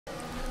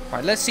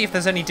Right, let's see if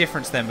there's any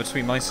difference then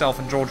between myself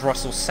and George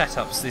Russell's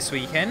setups this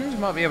weekend.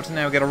 Might be able to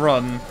now get a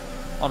run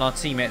on our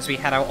teammate as we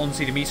head out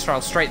onto the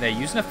Mistral straight there,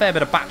 using a fair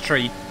bit of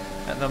battery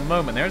at the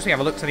moment there as we have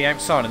a look to the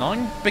outside. And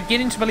I'm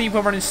beginning to believe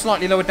we're running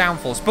slightly lower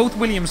downforce. Both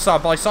Williams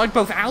side by side,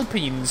 both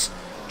Alpines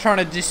trying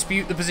to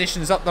dispute the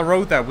positions up the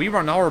road there. We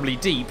run horribly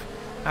deep.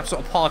 Have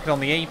sort of parked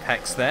on the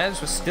apex there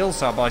as we're still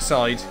side by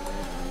side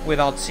with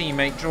our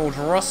teammate George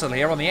Russell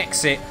here on the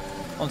exit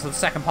onto the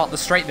second part of the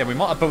straight there. We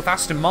might have both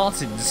Aston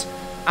Martins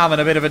having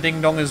a bit of a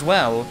ding-dong as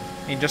well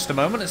in just a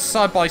moment. It's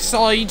side by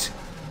side.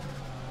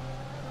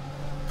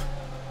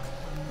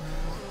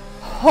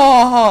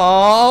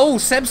 Oh,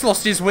 Seb's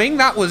lost his wing.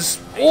 That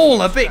was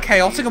all a bit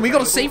chaotic, and we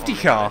got a safety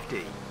car.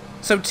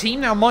 So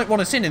team now might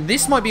want us in, and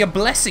this might be a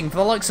blessing for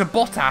the likes of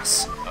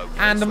Bottas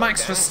and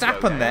Max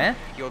Verstappen there.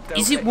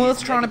 Is it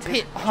worth trying to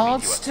pit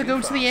hard to go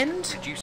to the end?